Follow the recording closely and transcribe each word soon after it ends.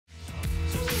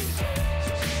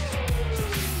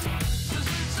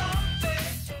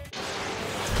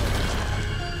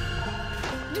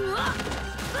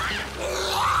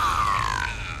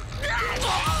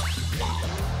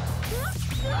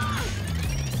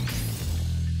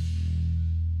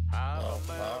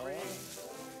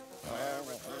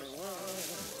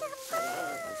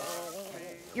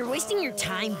You're wasting your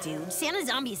time, dude. Santa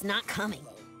Zombie is not coming.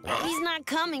 He's not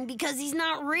coming because he's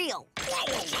not real.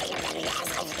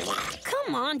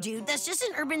 Come on, dude. That's just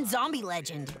an urban zombie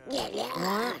legend.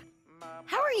 What?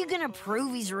 How are you gonna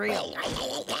prove he's real?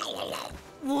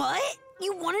 What?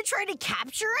 You want to try to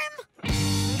capture him?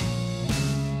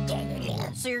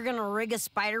 So you're gonna rig a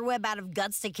spider web out of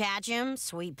guts to catch him?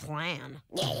 Sweet plan.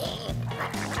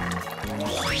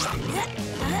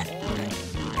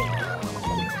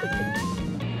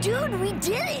 Dude, we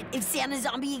did it! If Santa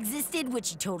Zombie existed, which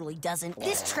he totally doesn't,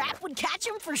 this trap would catch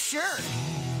him for sure.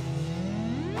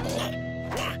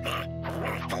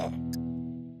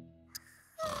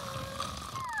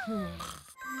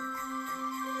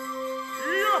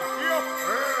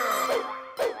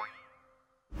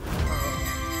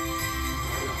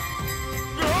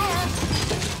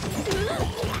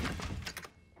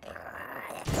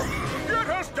 Get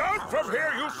us down from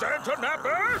here, you Santa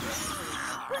nappers!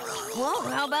 Well,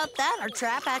 how about that? Our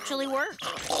trap actually worked.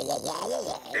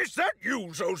 Is that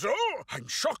you, Zo Zo? I'm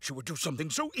shocked you would do something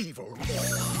so evil.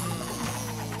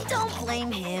 Don't blame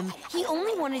him. He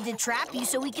only wanted to trap you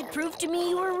so he could prove to me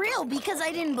you were real because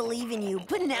I didn't believe in you.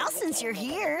 But now since you're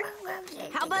here,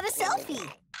 how about a selfie?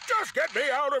 Just get me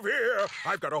out of here.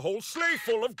 I've got a whole sleigh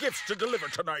full of gifts to deliver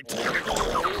tonight.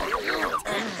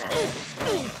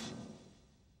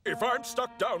 If I'm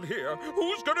stuck down here,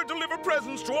 who's gonna deliver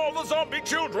presents to all the zombie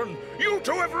children? You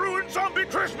two have ruined zombie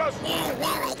Christmas!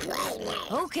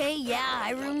 Okay, yeah,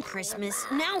 I ruined Christmas.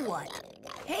 Now what?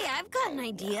 Hey, I've got an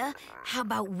idea. How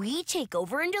about we take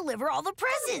over and deliver all the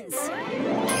presents?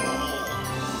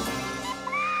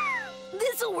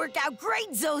 This'll work out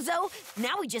great, Zo Zo.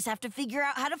 Now we just have to figure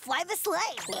out how to fly the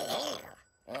sleigh.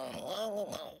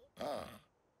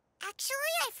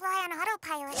 Actually, I fly on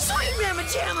autopilot. Sweet Mamma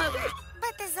Jamma!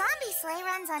 But the zombie sleigh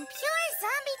runs on pure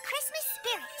zombie Christmas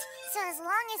spirit. So as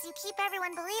long as you keep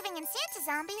everyone believing in Santa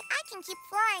Zombie, I can keep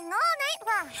flying all night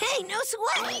long. Hey, no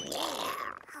sweat!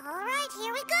 All right,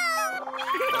 here we go.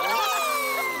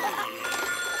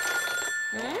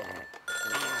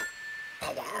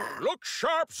 Look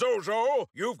sharp, Zo Zo.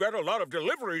 You've got a lot of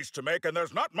deliveries to make, and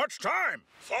there's not much time.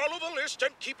 Follow the list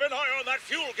and keep an eye on that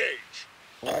fuel gauge.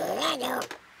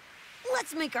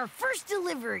 Let's make our first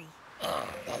delivery.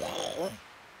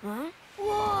 Huh?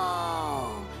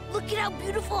 Whoa! Look at how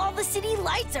beautiful all the city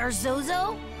lights are, Zo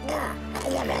Zo.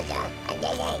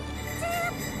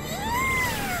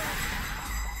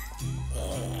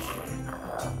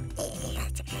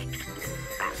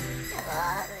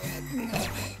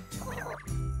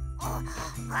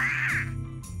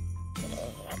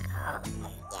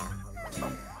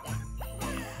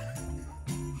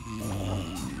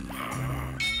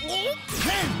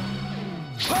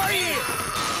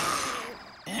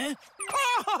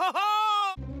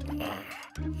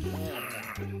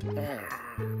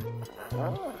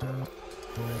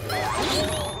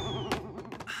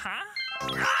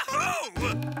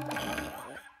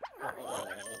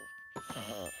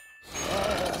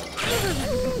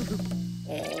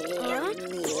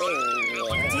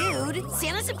 Dude,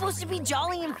 Santa's supposed to be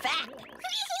jolly and fat.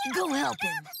 Go help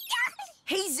him.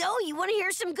 Hey, Zo, you want to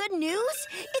hear some good news?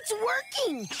 It's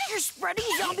working! You're spreading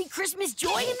zombie Christmas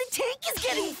joy and the tank is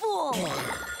getting full!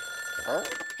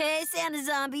 Hey, Santa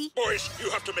Zombie. Boys, you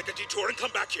have to make a detour and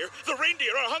come back here. The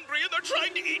reindeer are hungry and they're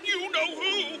trying to eat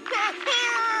you-know-who.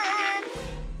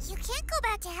 You can't go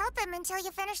back to help him until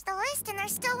you finish the list and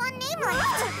there's still one name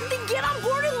left. Then get on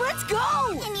board and let's go!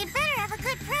 And you'd better have a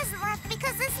good present left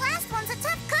because this last one's a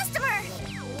tough customer.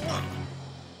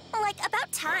 Like,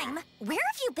 about time. Where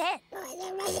have you been?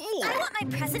 I want my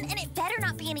present, and it better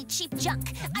not be any cheap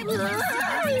junk. I mean,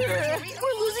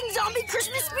 we're losing zombie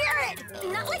Christmas spirit!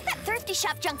 Not like that thrifty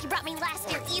shop junk you brought me last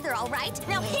year either, all right?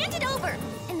 Now hand it over.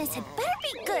 And this had better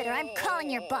be good, or I'm calling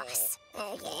your boss.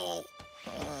 Oh,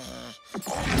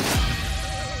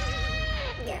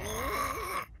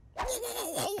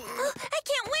 I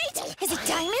can't wait! Is it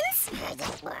diamonds?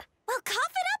 Well,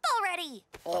 cough it up already!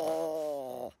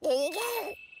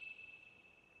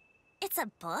 It's a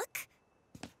book?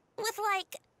 With,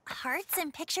 like, hearts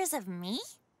and pictures of me?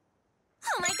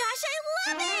 Oh my gosh, I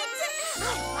love it!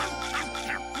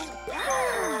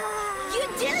 You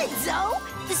did it, Zo!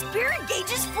 The spirit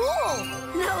gauge is full!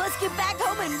 Now let's get back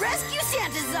home and rescue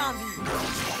Santa Zombie!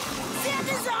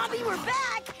 Santa Zombie, we're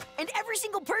back! And every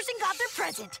single person got their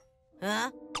present.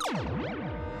 Huh?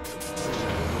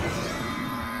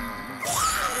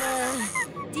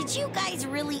 Did you guys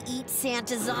really eat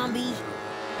Santa Zombie?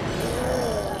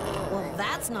 Well,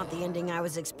 that's not the ending I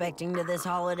was expecting to this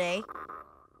holiday.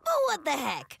 Oh, what the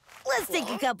heck? Let's take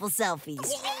a couple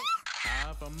selfies.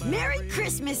 Merry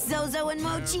Christmas, Zo Zo and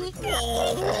Mochi!